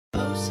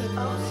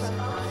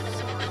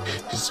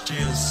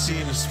Still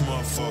see this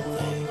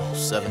motherfucker.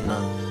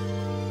 79.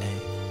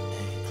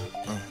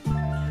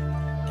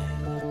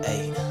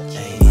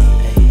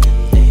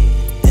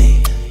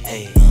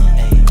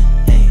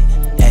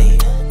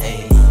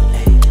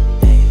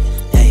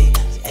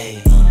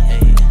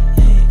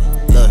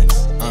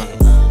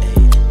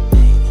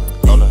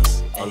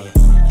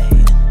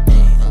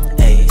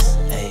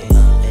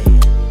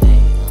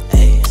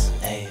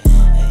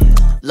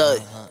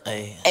 Look,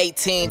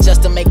 18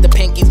 just to make the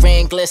pinky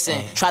ring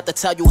glisten. Tried to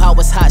tell you how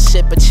it's hot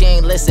shit, but you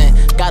ain't listen.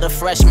 Got a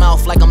fresh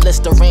mouth like I'm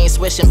Listerine,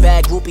 swishin'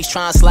 bad groupies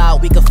trying to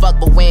slide. We can fuck,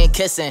 but we ain't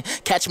kissing.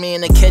 Catch me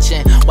in the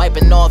kitchen,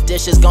 wiping off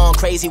dishes, going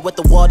crazy with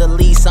the water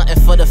lead, something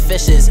for the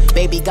fishes.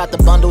 Baby got the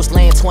bundles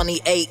laying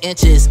 28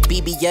 inches.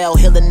 BBL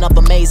healing up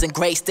amazing,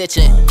 great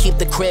stitching. Keep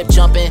the crib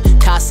jumpin',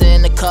 Casa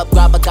in the cup,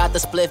 grabba got the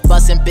spliff,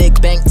 bussin,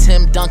 big bank,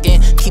 Tim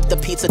Duncan. Keep the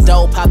pizza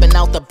dough popping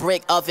out the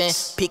brick oven.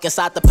 Peek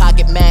inside the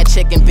pocket, mad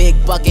chicken, big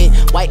bucket.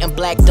 White and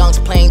black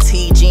dunks, plain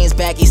tee, jeans,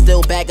 baggy,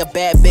 still bag a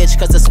bad bitch,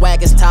 cause the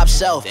swag is top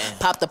shelf.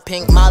 Pop the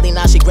pink molly,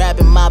 now she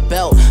grabbing my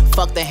belt.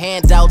 Fuck the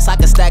handouts, I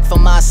can stack for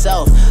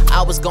myself.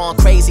 I was going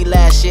crazy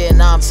last year,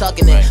 now I'm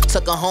tucking it.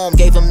 Took her home,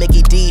 gave her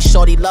Mickey D,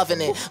 shorty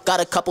loving it. Got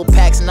a couple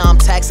packs, now I'm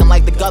taxing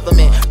like the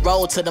government.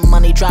 Roll to the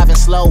money, driving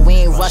slow, we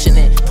ain't rushing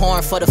it.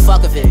 Pouring for the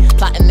fuck of it.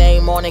 Plotting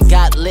every morning,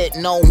 got lit,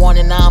 no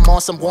warning, now I'm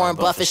on some Warren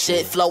Buffett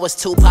shit. Flow is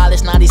too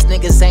polished, now these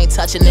niggas ain't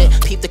touching it.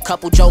 Peeped a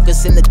couple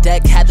jokers in the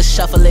deck, had to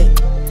shuffle it.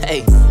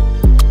 Hey,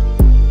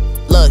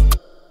 look,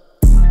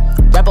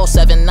 VYSE o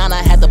 79, I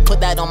had to put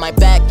that on my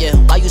back, yeah.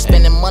 Why you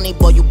spending money,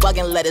 boy, you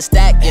bugging, let it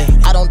stack, yeah.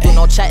 I don't do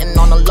no chatting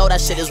on the low, that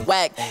shit is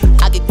whack.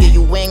 I could give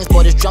you wings,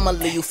 boy, this drummer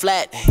leave you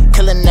flat.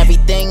 Killing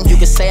everything, you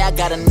can say I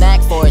got a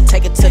knack for it.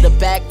 Take it to the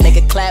back, make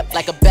it clap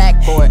like a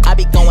backboard. I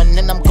be going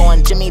in, I'm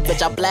going Jimmy,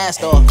 bitch, I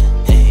blast off.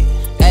 Hey,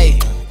 hey,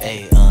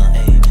 hey,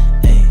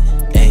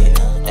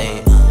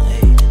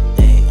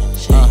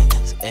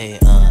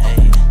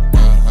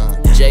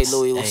 J.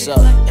 Louis, what's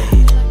up?